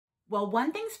Well,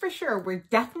 one thing's for sure, we're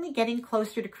definitely getting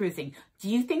closer to cruising. Do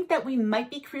you think that we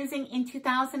might be cruising in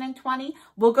 2020?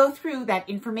 We'll go through that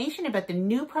information about the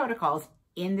new protocols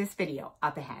in this video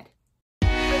up ahead.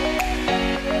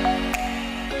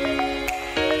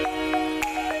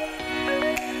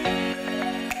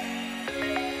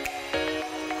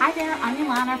 Hi there, I'm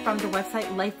Ilana from the website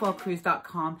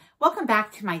lifewellcruise.com. Welcome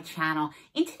back to my channel.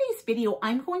 In today's video,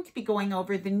 I'm going to be going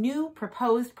over the new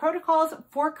proposed protocols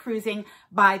for cruising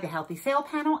by the Healthy Sail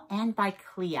Panel and by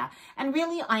CLIA. And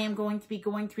really, I am going to be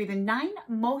going through the 9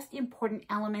 most important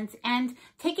elements and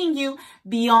taking you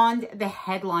beyond the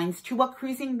headlines to what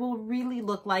cruising will really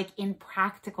look like in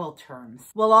practical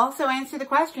terms. We'll also answer the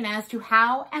question as to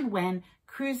how and when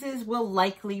cruises will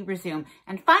likely resume.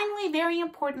 And finally, very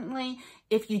importantly,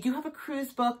 if you do have a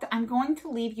cruise booked, I'm going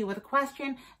to leave you with a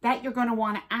question that you're going to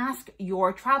want to ask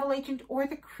your travel agent or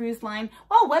the cruise line,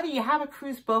 well, whether you have a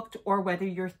cruise booked or whether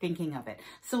you're thinking of it.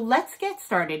 So let's get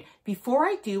started. Before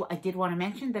I do, I did want to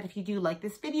mention that if you do like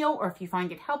this video or if you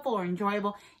find it helpful or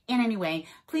enjoyable in any way,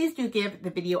 please do give the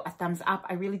video a thumbs up.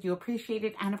 I really do appreciate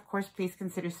it. And of course, please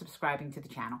consider subscribing to the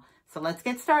channel. So let's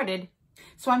get started.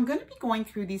 So I'm going to be going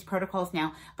through these protocols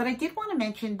now, but I did want to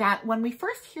mention that when we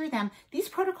first hear them, these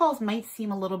protocols might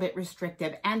seem a little bit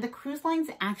restrictive, and the cruise lines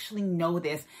actually know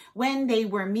this. When they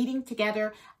were meeting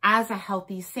together as a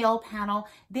Healthy Sail Panel,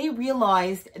 they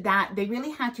realized that they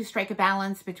really had to strike a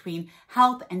balance between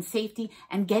health and safety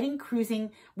and getting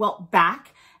cruising, well,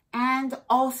 back, and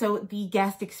also the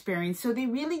guest experience. So they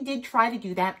really did try to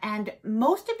do that. And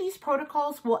most of these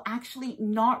protocols will actually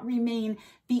not remain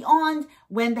beyond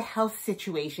when the health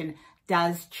situation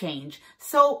does change.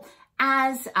 So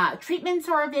as treatments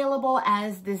are available,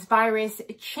 as this virus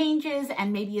changes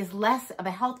and maybe is less of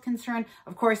a health concern,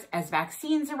 of course, as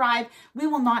vaccines arrive, we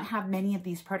will not have many of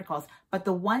these protocols. But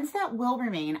the ones that will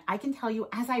remain, I can tell you,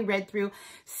 as I read through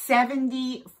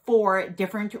 74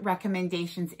 different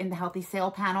recommendations in the Healthy Sail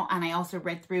Panel, and I also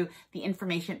read through the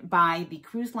information by the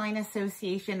Cruise Line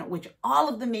Association, which all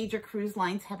of the major cruise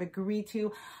lines have agreed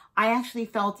to, I actually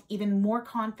felt even more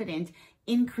confident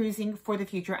in cruising for the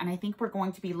future. And I think we're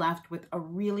going to be left with a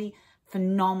really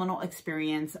phenomenal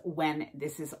experience when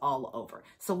this is all over.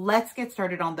 So let's get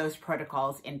started on those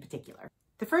protocols in particular.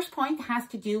 The first point has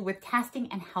to do with testing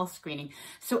and health screening.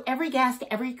 So every guest,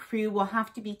 every crew will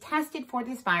have to be tested for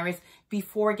this virus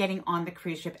before getting on the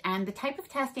cruise ship. And the type of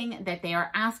testing that they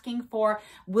are asking for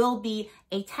will be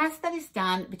a test that is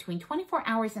done between 24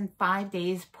 hours and 5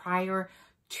 days prior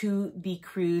to the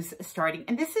cruise starting.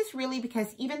 And this is really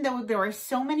because even though there are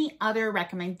so many other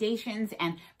recommendations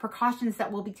and precautions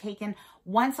that will be taken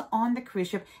once on the cruise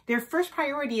ship, their first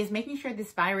priority is making sure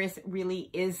this virus really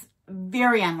is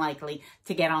very unlikely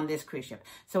to get on this cruise ship.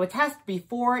 So a test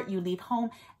before you leave home.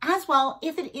 As well,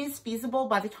 if it is feasible,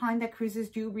 by the time that cruises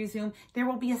do resume, there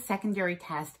will be a secondary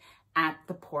test at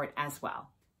the port as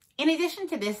well. In addition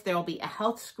to this, there will be a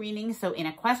health screening, so in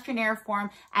a questionnaire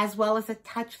form, as well as a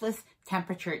touchless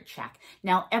temperature check.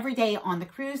 Now, every day on the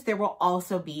cruise, there will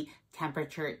also be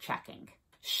temperature checking.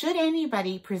 Should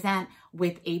anybody present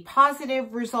with a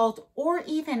positive result, or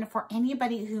even for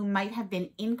anybody who might have been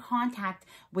in contact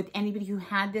with anybody who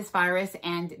had this virus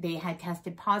and they had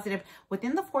tested positive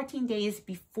within the 14 days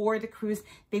before the cruise,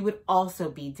 they would also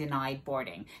be denied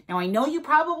boarding. Now, I know you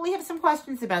probably have some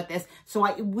questions about this, so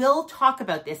I will talk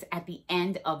about this at the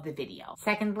end of the video.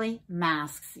 Secondly,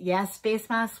 masks. Yes, face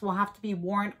masks will have to be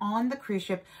worn on the cruise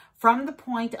ship from the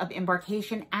point of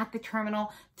embarkation at the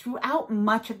terminal throughout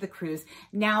much of the cruise.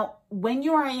 Now, when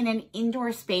you are in an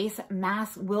indoor space,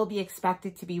 masks will be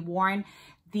expected to be worn.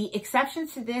 The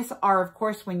exceptions to this are, of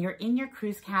course, when you're in your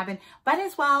cruise cabin, but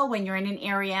as well when you're in an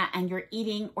area and you're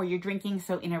eating or you're drinking,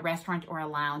 so in a restaurant or a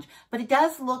lounge. But it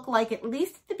does look like, at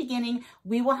least at the beginning,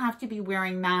 we will have to be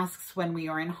wearing masks when we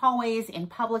are in hallways, in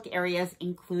public areas,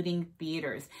 including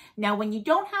theaters. Now, when you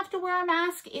don't have to wear a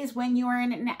mask is when you are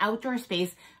in an outdoor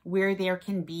space where there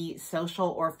can be social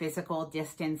or physical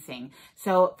distancing.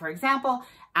 So, for example,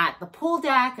 at the pool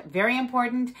deck, very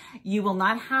important, you will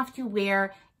not have to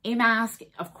wear a mask.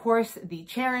 Of course, the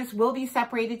chairs will be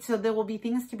separated, so there will be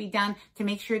things to be done to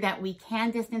make sure that we can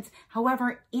distance.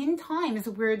 However, in times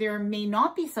where there may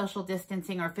not be social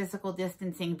distancing or physical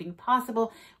distancing being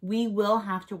possible, we will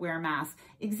have to wear masks.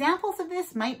 Examples of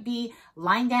this might be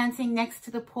line dancing next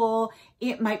to the pool.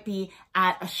 It might be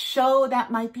at a show that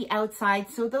might be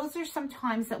outside. So those are some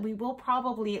times that we will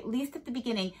probably, at least at the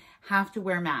beginning, have to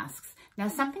wear masks. Now,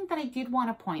 something that I did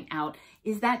want to point out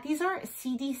is that these are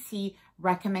CDC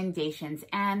recommendations.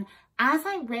 And as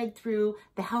I read through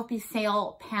the Healthy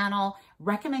Sail panel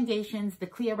recommendations, the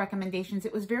CLIA recommendations,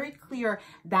 it was very clear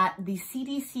that the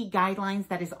CDC guidelines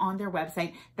that is on their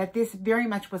website, that this very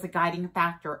much was a guiding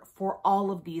factor for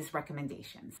all of these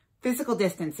recommendations. Physical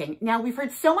distancing. Now, we've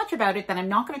heard so much about it that I'm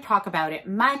not going to talk about it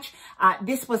much.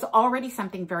 This was already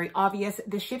something very obvious.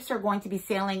 The ships are going to be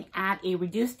sailing at a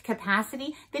reduced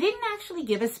capacity. They didn't actually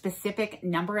give a specific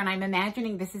number, and I'm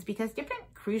imagining this is because different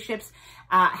cruise ships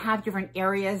have different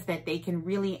areas that they can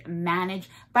really manage,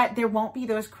 but there won't be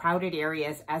those crowded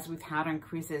areas as we've had on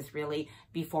cruises really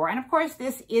before. And of course,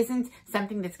 this isn't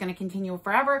something that's going to continue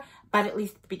forever, but at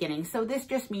least at the beginning. So this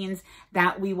just means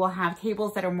that we will have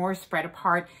tables that are more spread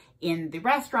apart in the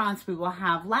restaurants. We will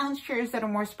have lounge chairs that are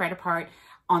more spread apart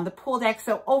on the pool deck.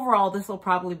 So overall, this will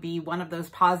probably be one of those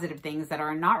positive things that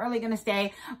are not really going to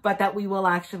stay, but that we will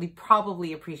actually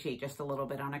probably appreciate just a little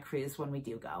bit on a cruise when we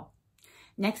do go.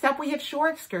 Next up, we have shore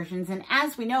excursions. And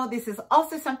as we know, this is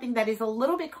also something that is a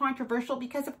little bit controversial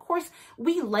because, of course,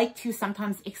 we like to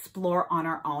sometimes explore on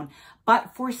our own.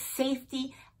 But for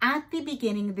safety, at the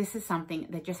beginning, this is something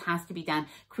that just has to be done.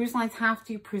 Cruise lines have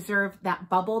to preserve that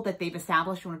bubble that they've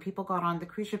established when people got on the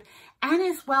cruise ship. And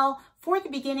as well, for the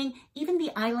beginning, even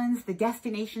the islands, the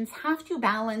destinations have to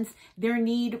balance their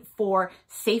need for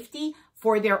safety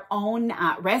for their own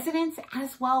residents,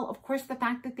 as well, of course, the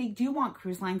fact that they do want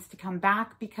cruise lines to come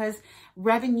back because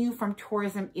revenue from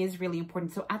tourism is really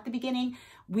important. So at the beginning,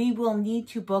 we will need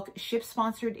to book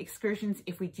ship-sponsored excursions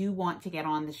if we do want to get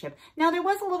on the ship. Now, there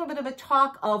was a little bit of a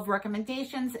talk of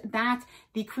recommendations that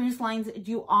the cruise lines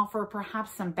do offer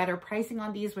perhaps some better pricing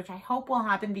on these, which I hope will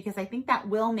happen because I think that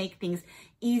will make things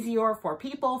easier for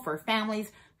people, for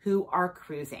families who are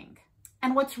cruising.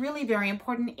 And what's really very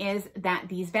important is that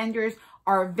these vendors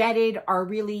are vetted, are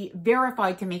really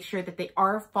verified to make sure that they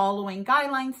are following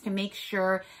guidelines, to make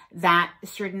sure that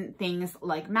certain things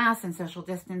like masks and social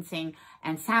distancing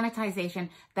and sanitization,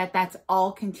 that's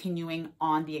all continuing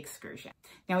on the excursion.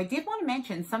 Now, I did want to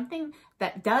mention something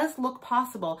that does look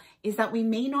possible is that we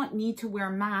may not need to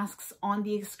wear masks on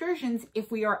the excursions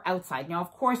if we are outside. Now,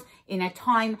 of course, in a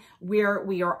time where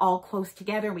we are all close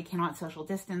together, we cannot social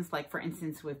distance. Like, for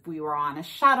instance, if we were on a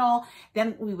shuttle,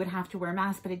 then we would have to wear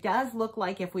masks. But it does look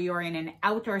like if we are in an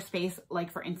outdoor space,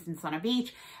 like for instance on a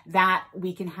beach, that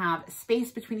we can have space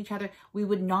between each other, we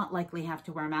would not likely have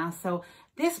to wear masks. So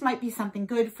this might be something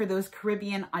good for those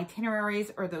Caribbean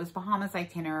itineraries or those Bahamas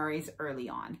itineraries early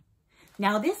on.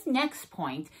 Now, this next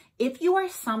point, if you are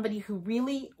somebody who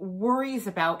really worries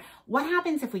about what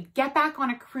happens if we get back on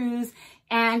a cruise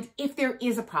and if there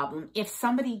is a problem, if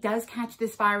somebody does catch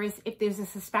this virus, if there's a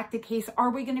suspected case, are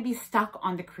we going to be stuck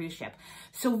on the cruise ship?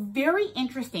 So very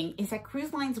interesting is that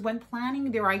cruise lines, when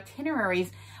planning their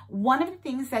itineraries, one of the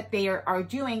things that they are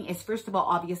doing is, first of all,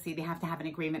 obviously they have to have an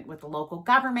agreement with the local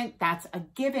government. That's a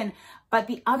given. But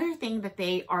the other thing that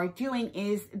they are doing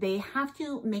is they have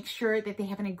to make sure that they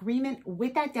have an agreement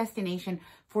with that destination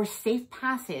for safe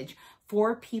passage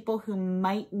for people who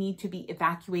might need to be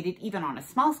evacuated, even on a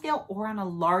small scale or on a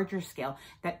larger scale,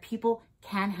 that people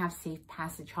can have safe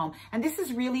passage home. And this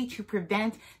is really to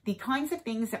prevent the kinds of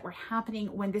things that were happening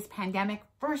when this pandemic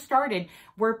first started,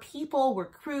 where people, where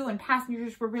crew and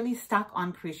passengers were really stuck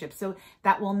on cruise ships. So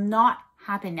that will not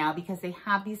happen now because they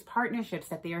have these partnerships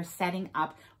that they are setting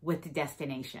up with the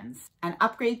destinations. An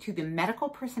upgrade to the medical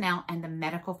personnel and the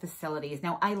medical facilities.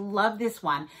 Now, I love this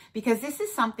one because this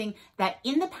is something that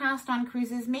in the past on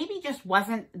cruises maybe just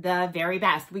wasn't the very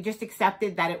best. We just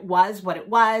accepted that it was what it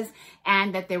was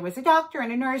and that there was a doctor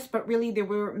and a nurse, but really there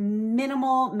were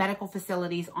minimal medical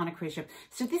facilities on a cruise ship.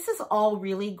 So this is all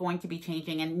really going to be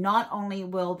changing. And not only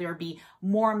will there be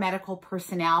more medical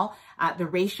personnel, the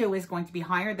ratio is going to be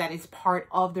higher. That is part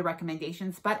of the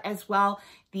recommendations, but as well,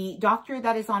 the doctor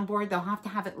that is on board, they'll have to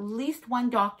have at least one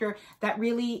doctor that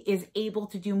really is able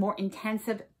to do more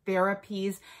intensive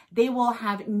therapies. They will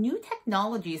have new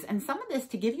technologies. And some of this,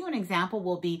 to give you an example,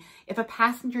 will be if a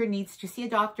passenger needs to see a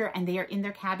doctor and they are in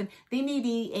their cabin, they may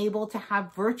be able to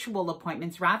have virtual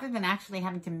appointments rather than actually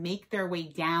having to make their way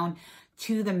down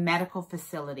to the medical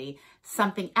facility.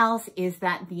 Something else is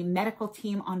that the medical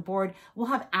team on board will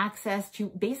have access to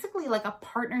basically like a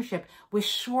partnership with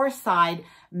shoreside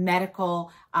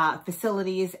medical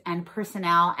facilities and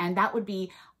personnel. And that would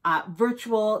be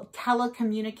virtual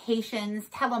telecommunications,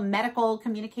 telemedical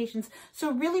communications.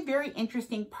 So really very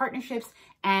interesting partnerships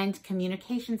and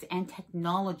communications and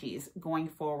technologies going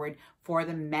forward for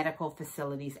the medical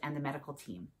facilities and the medical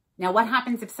team. Now, what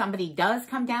happens if somebody does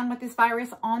come down with this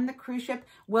virus on the cruise ship?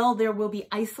 Well, there will be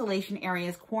isolation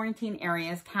areas, quarantine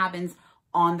areas, cabins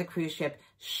on the cruise ship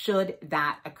should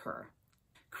that occur.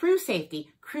 Crew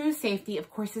safety, of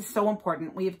course, is so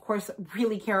important. We, of course,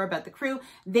 really care about the crew.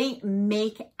 They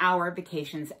make our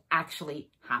vacations actually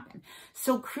happen.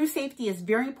 So crew safety is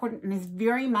very important and is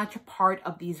very much a part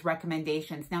of these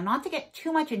recommendations. Now, not to get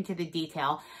too much into the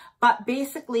detail, but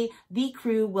basically the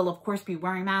crew will, of course, be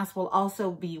wearing masks, will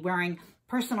also be wearing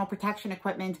personal protection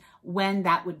equipment when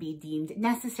that would be deemed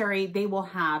necessary. They will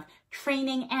have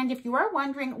training. And if you are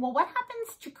wondering, well, what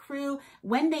happens to crew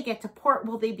when they get to port?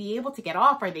 Will they be able to get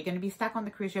off? Are they going to be stuck on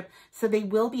the cruise ship? So they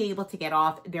will be able to get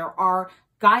off. There are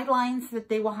guidelines that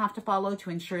they will have to follow to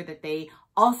ensure that they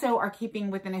also are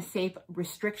keeping within a safe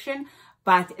restriction,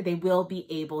 but they will be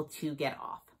able to get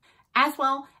off. As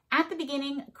well, at the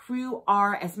beginning, crew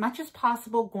are, as much as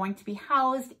possible, going to be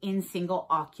housed in single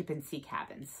occupancy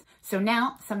cabins. So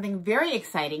now, something very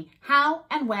exciting. How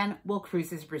and when will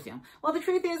cruises resume? Well, the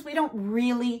truth is we don't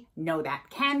really know that.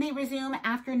 Can they resume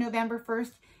after November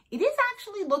 1st? It is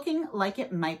actually looking like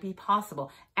it might be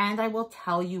possible, and I will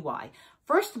tell you why.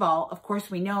 First of all, of course,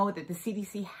 we know that the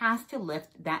CDC has to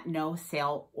lift that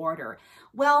no-sail order.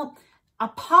 Well, a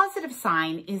positive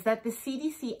sign is that the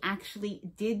CDC actually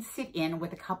did sit in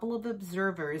with a couple of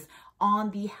observers on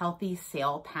the Healthy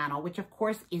Sail panel, which of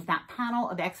course is that panel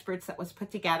of experts that was put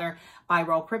together by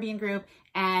Royal Caribbean Group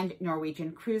and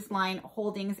Norwegian Cruise Line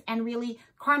Holdings, and really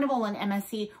Carnival and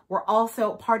MSC were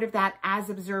also part of that as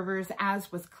observers,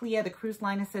 as was CLIA, the Cruise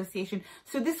Line Association.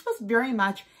 So this was very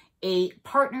much a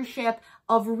partnership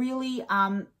of really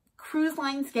cruise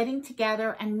lines getting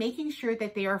together and making sure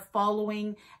that they are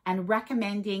following and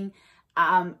recommending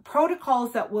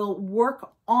protocols that will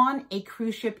work on a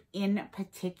cruise ship in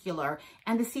particular.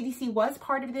 And the CDC was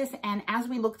part of this. And as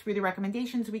we look through the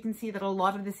recommendations, we can see that a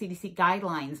lot of the CDC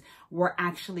guidelines were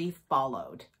actually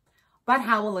followed. But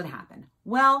how will it happen?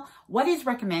 Well, what is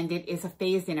recommended is a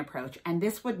phased-in approach, and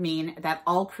this would mean that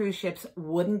all cruise ships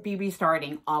wouldn't be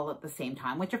restarting all at the same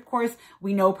time, which of course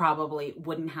we know probably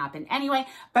wouldn't happen anyway.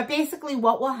 But basically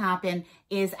what will happen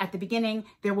is at the beginning,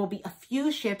 there will be a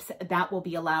few ships that will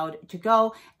be allowed to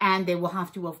go, and they will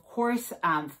have to, of course,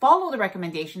 follow the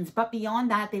recommendations. But beyond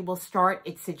that, they will start,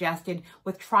 it's suggested,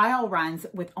 with trial runs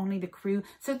with only the crew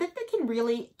so that they can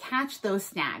really catch those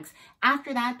snags.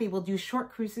 After that, they will do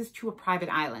short cruises to a private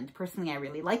island. Personally, I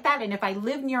really like that. And if I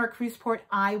live near a cruise port,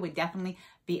 I would definitely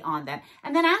be on that.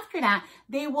 And then after that,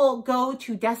 they will go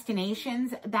to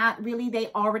destinations that really they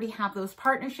already have those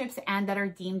partnerships and that are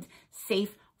deemed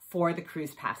safe for the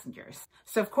cruise passengers.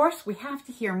 So of course, we have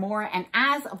to hear more. And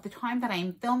as of the time that I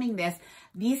am filming this,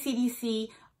 the CDC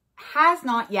has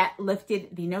not yet lifted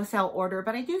the no-sail order,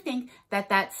 but I do think that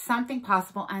that's something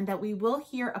possible and that we will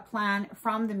hear a plan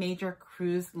from the major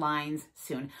cruise lines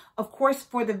soon. Of course,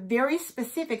 for the very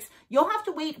specifics, you'll have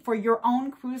to wait for your own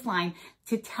cruise line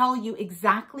to tell you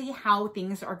exactly how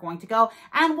things are going to go.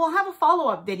 And we'll have a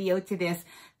follow-up video to this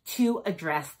to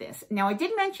address this. Now, I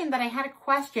did mention that I had a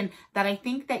question that I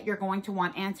think that you're going to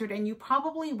want answered, and you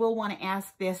probably will want to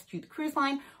ask this to the cruise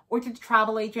line or to the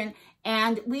travel agent,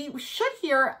 and we should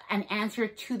hear an answer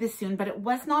to this soon, but it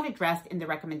was not addressed in the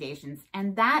recommendations.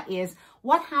 And that is,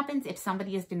 what happens if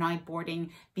somebody is denied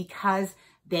boarding because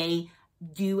they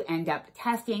do end up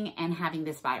testing and having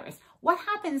this virus? What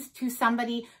happens to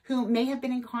somebody who may have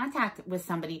been in contact with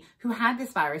somebody who had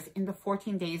this virus in the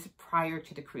 14 days prior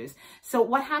to the cruise? So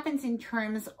what happens in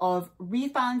terms of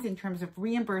refunds, in terms of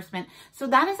reimbursement? So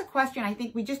that is a question I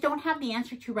think we just don't have the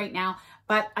answer to right now,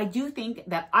 but I do think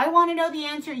that I want to know the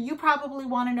answer. You probably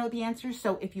want to know the answer.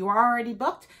 So if you are already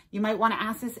booked, you might want to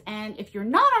ask this. And if you're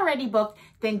not already booked,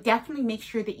 then definitely make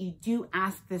sure that you do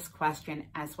ask this question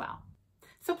as well.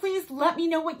 So please let me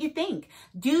know what you think.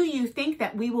 Do you think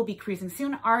that we will be cruising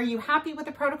soon? Are you happy with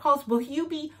the protocols? Will you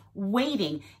be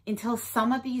waiting until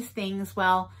some of these things,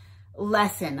 well,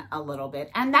 lessen a little bit?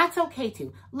 And that's okay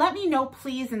too. Let me know,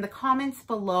 please, in the comments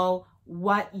below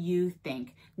what you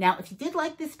think. Now, if you did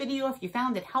like this video, if you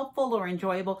found it helpful or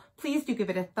enjoyable, please do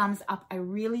give it a thumbs up. I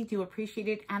really do appreciate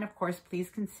it. And of course, please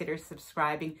consider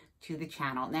subscribing to the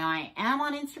channel. Now, I am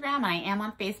on Instagram and I am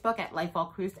on Facebook at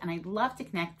Lifewell Cruise, and I'd love to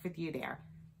connect with you there.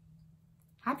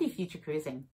 Happy future cruising.